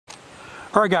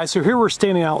All right guys, so here we're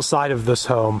standing outside of this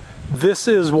home. This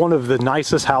is one of the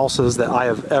nicest houses that I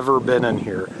have ever been in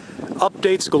here.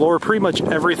 Updates galore, pretty much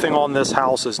everything on this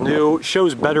house is new,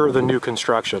 shows better than new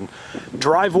construction.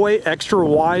 Driveway extra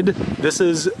wide, this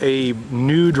is a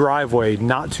new driveway,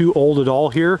 not too old at all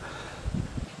here.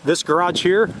 This garage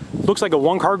here looks like a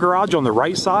one-car garage on the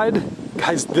right side.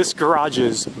 Guys, this garage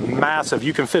is massive.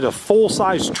 You can fit a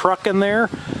full-size truck in there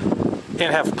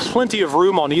and have plenty of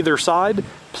room on either side.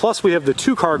 Plus we have the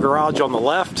two-car garage on the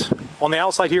left. On the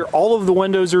outside here, all of the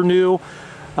windows are new.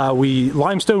 We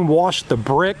limestone washed the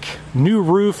brick, new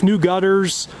roof, new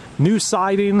gutters, new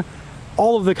siding.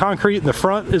 All of the concrete in the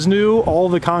front is new. All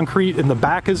of the concrete in the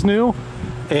back is new.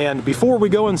 And before we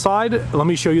go inside, let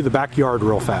me show you the backyard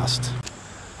real fast.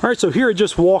 All right, so here I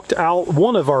just walked out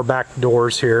one of our back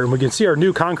doors here, and we can see our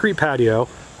new concrete patio.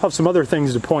 I'll have some other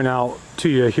things to point out to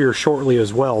you here shortly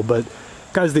as well, but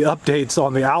guys, the updates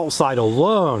on the outside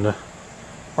alone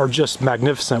are just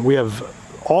magnificent. We have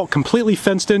all completely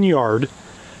fenced in yard,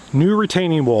 new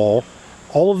retaining wall.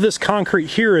 All of this concrete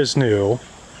here is new.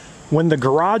 When the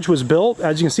garage was built,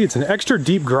 as you can see, it's an extra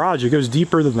deep garage. It goes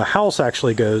deeper than the house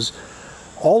actually goes.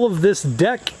 All of this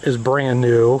deck is brand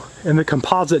new and the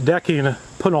composite decking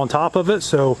put on top of it,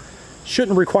 so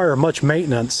shouldn't require much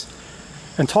maintenance.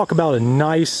 And talk about a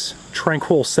nice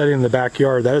tranquil setting in the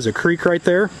backyard. That is a creek right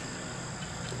there.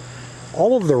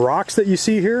 All of the rocks that you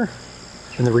see here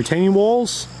and the retaining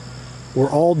walls were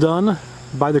all done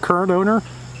by the current owner,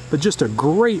 but just a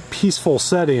great peaceful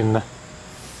setting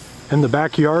in the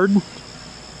backyard.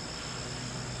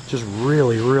 Just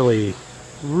really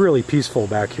peaceful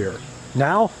back here.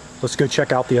 Now let's go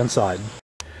check out the inside.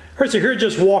 All right, so here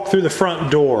just walk through the front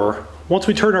door. Once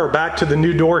we turn our back to the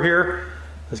new door here,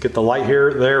 let's get the light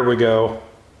here. There we go.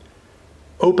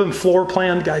 Open floor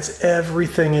plan, guys.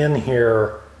 Everything in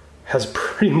here has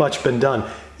pretty much been done.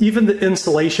 Even the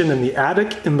insulation in the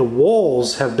attic and the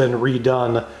walls have been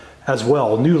redone as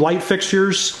well. New light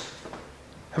fixtures.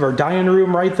 Have our dining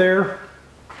room right there.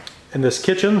 And this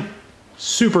kitchen,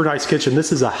 super nice kitchen.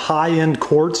 This is a high-end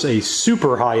quartz, a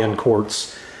super high-end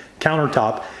quartz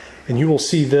countertop. And you will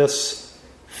see this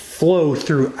flow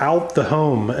throughout the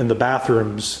home and the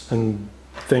bathrooms and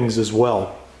things as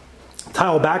well.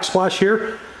 Tile backsplash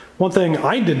here. One thing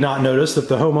I did not notice that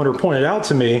the homeowner pointed out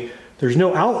to me, there's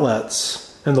no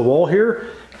outlets in the wall here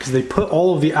because they put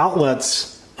all of the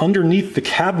outlets underneath the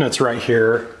cabinets right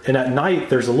here, and at night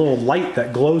there's a little light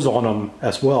that glows on them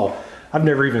as well. I've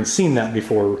never even seen that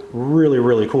before.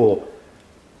 Really cool.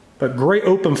 But great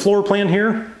open floor plan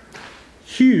here.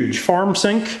 Huge farm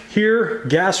sink here,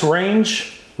 gas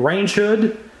range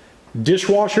hood,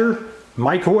 dishwasher,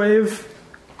 microwave.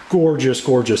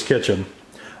 Gorgeous kitchen.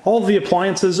 All of the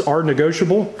appliances are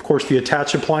negotiable. Of course, the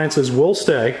attached appliances will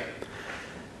stay.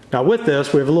 Now with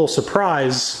this, we have a little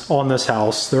surprise on this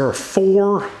house. There are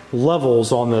 4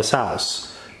 levels on this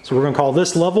house. So we're gonna call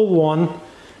this level 1,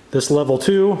 this level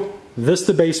 2, this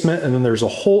the basement, and then there's a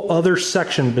whole other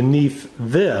section beneath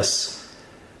this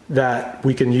that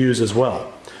we can use as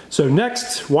well. So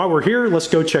next, while we're here, let's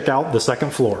go check out the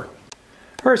second floor.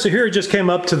 All right, so here I just came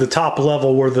up to the top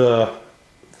level where the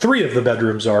 3 of the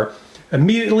bedrooms are.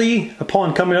 Immediately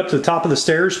upon coming up to the top of the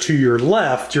stairs to your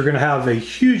left, you're gonna have a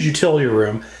huge utility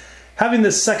room. Having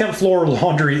this second floor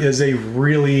laundry is a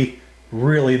really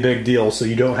big deal, so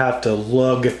you don't have to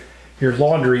lug your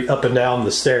laundry up and down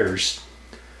the stairs.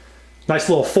 Nice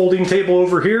little folding table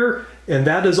over here, and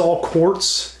that is all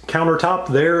quartz countertop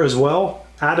there as well.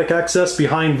 Attic access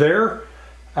behind there,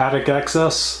 attic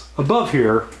access above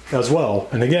here as well.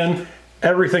 And again,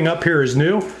 everything up here is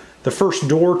new. The first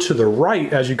door to the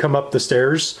right as you come up the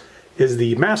stairs is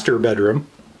the master bedroom.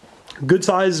 Good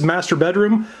sized master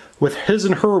bedroom with his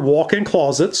and her walk-in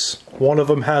closets. One of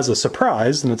them has a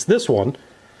surprise, and it's this one.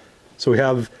 So we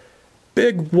have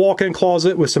big walk-in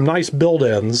closet with some nice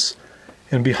built-ins.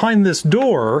 And behind this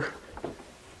door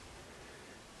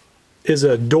is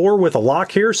a door with a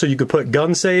lock here, so you could put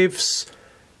gun safes,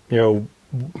 you know,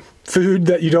 food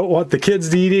that you don't want the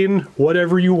kids eating,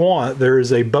 whatever you want. There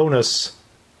is a bonus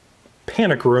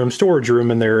panic room, storage room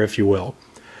in there, if you will.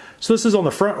 So this is on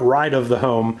the front right of the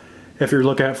home if you're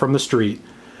looking at it from the street.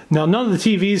 Now none of the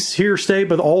TVs here stay,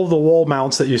 but all of the wall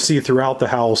mounts that you see throughout the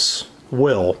house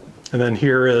will. And then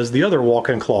here is the other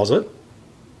walk-in closet.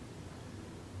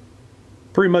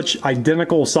 Pretty much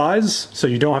identical size, so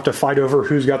you don't have to fight over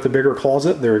who's got the bigger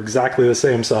closet. They're exactly the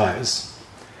same size.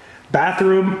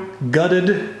 Bathroom,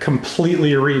 gutted,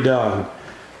 completely redone.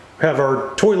 We have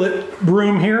our toilet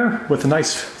room here with a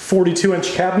nice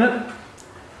 42-inch cabinet.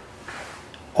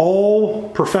 All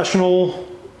professionally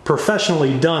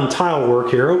done tile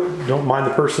work here. Oh, don't mind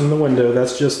the person in the window,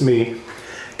 that's just me.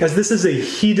 Guys, this is a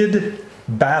heated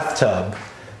bathtub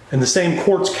and the same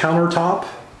quartz countertop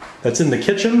that's in the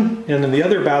kitchen and in the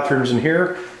other bathrooms in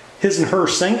here, his and her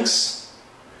sinks.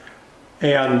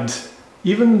 And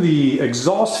even the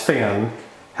exhaust fan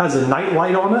has a night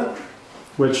light on it,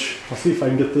 which I'll see if I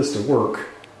can get this to work.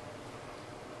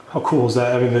 How cool is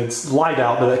that? I mean, it's light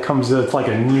out, but it comes, it's like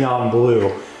a neon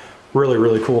blue. Really,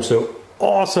 really cool. So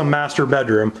awesome master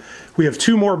bedroom. We have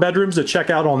 2 more bedrooms to check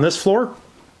out on this floor.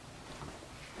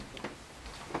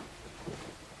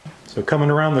 So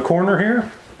coming around the corner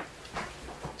here.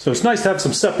 So it's nice to have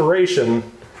some separation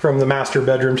from the master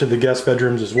bedroom to the guest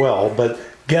bedrooms as well. But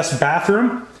guest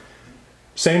bathroom,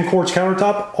 same quartz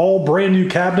countertop, all brand new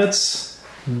cabinets,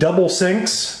 double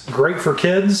sinks, great for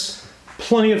kids,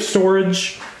 plenty of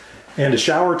storage, and a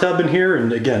shower tub in here.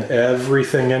 And again,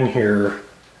 everything in here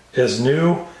is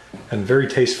new and very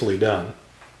tastefully done.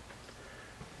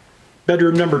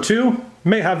 Bedroom number 2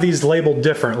 may have these labeled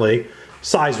differently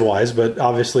size-wise, but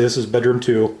obviously this is bedroom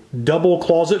 2. Double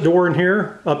closet door in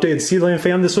here, updated ceiling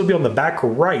fan. This will be on the back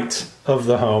right of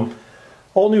the home.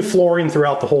 All new flooring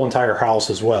throughout the whole entire house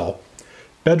as well.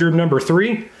 Bedroom number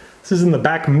 3, this is in the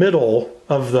back middle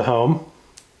of the home.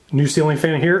 New ceiling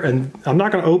fan here, and I'm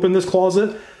not going to open this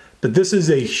closet, but this is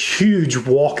a huge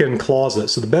walk-in closet.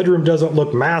 So the bedroom doesn't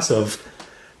look massive.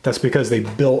 That's because they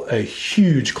built a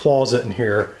huge closet in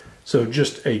here. So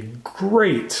just a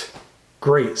great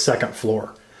second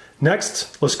floor.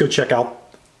 Next, let's go check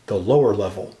out the lower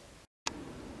level.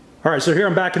 All right, so here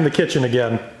I'm back in the kitchen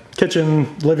again.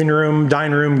 Kitchen, living room,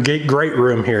 dining room, great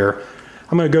room here.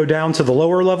 I'm gonna go down to the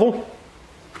lower level.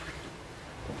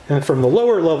 And from the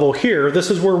lower level here, this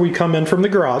is where we come in from the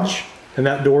garage, and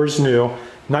that door is new.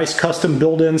 Nice custom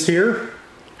build-ins here.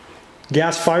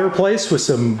 Gas fireplace with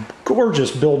some gorgeous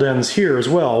build-ins here as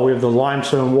well. We have the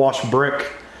limestone washed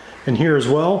brick in here as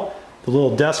well. The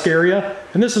little desk area,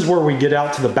 and this is where we get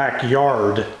out to the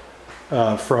backyard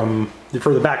for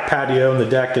the back patio and the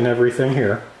deck and everything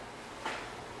here.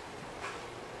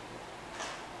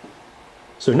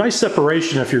 So nice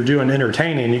separation if you're doing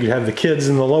entertaining. You could have the kids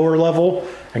in the lower level,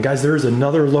 and guys, there's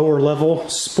another lower level.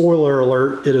 Spoiler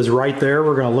alert, it is right there.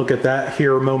 We're going to look at that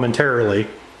here momentarily.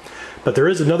 But there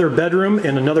is another bedroom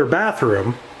and another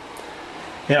bathroom,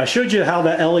 and I showed you how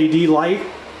that LED light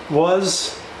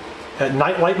was at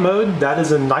night light mode. That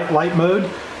is in night light mode.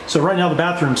 So right now the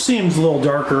bathroom seems a little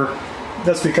darker.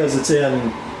 That's because it's in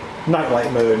night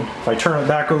light mode. If I turn it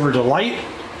back over to light,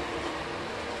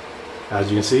 as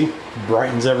you can see,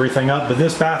 brightens everything up. But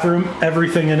this bathroom,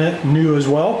 everything in it new as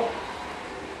well.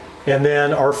 And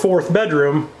then our 4th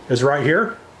bedroom is right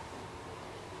here.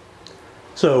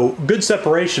 So good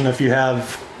separation if you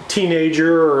have a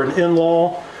teenager or an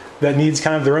in-law that needs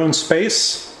kind of their own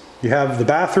space. You have the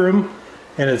bathroom,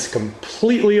 and it's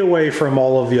completely away from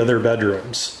all of the other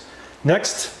bedrooms.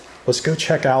 Next, let's go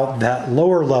check out that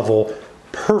lower level.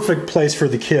 Perfect place for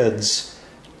the kids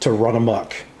to run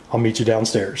amok. I'll meet you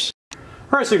downstairs.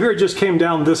 All right, so here it just came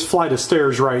down this flight of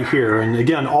stairs right here. And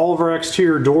again, all of our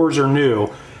exterior doors are new.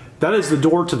 That is the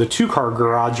door to the 2-car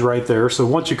garage right there. So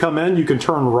once you come in, you can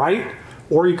turn right,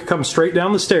 or you can come straight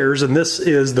down the stairs. And this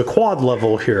is the quad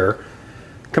level here.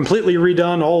 Completely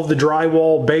redone, all of the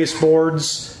drywall,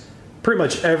 baseboards, pretty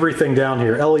much everything down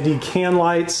here. LED can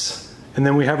lights, and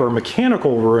then we have our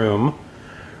mechanical room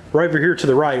right over here to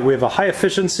the right. We have a high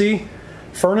efficiency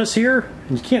furnace here,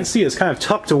 and you can't see it's kind of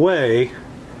tucked away,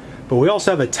 but we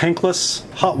also have a tankless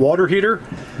hot water heater.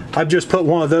 I've just put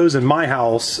one of those in my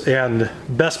house, and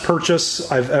best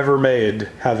purchase I've ever made,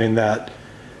 having that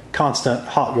constant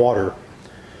hot water.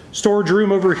 Storage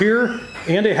room over here,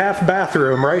 and a half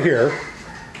bathroom right here.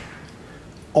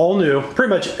 All new. Pretty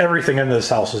much everything in this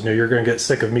house is new. You're going to get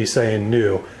sick of me saying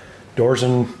new. Doors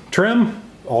and trim,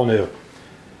 all new.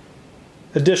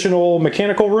 Additional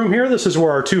mechanical room here. This is where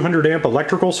our 200 amp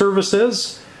electrical service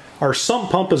is. Our sump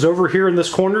pump is over here in this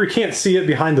corner. You can't see it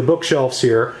behind the bookshelves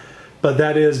here, but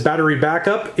that is battery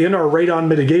backup. And our radon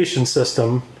mitigation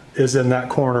system is in that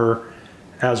corner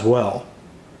as well.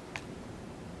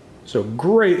 So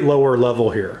great lower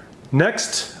level here.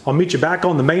 Next, I'll meet you back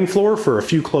on the main floor for a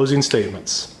few closing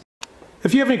statements.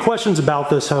 If you have any questions about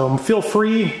this home, feel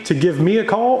free to give me a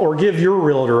call or give your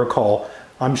realtor a call.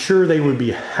 I'm sure they would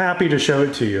be happy to show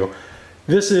it to you.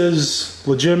 This is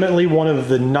legitimately one of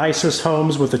the nicest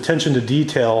homes with attention to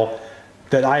detail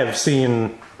that I have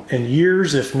seen in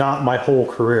years, if not my whole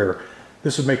career.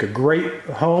 This would make a great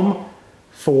home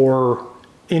for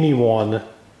anyone,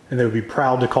 and they would be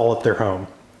proud to call it their home.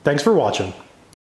 Thanks for watching.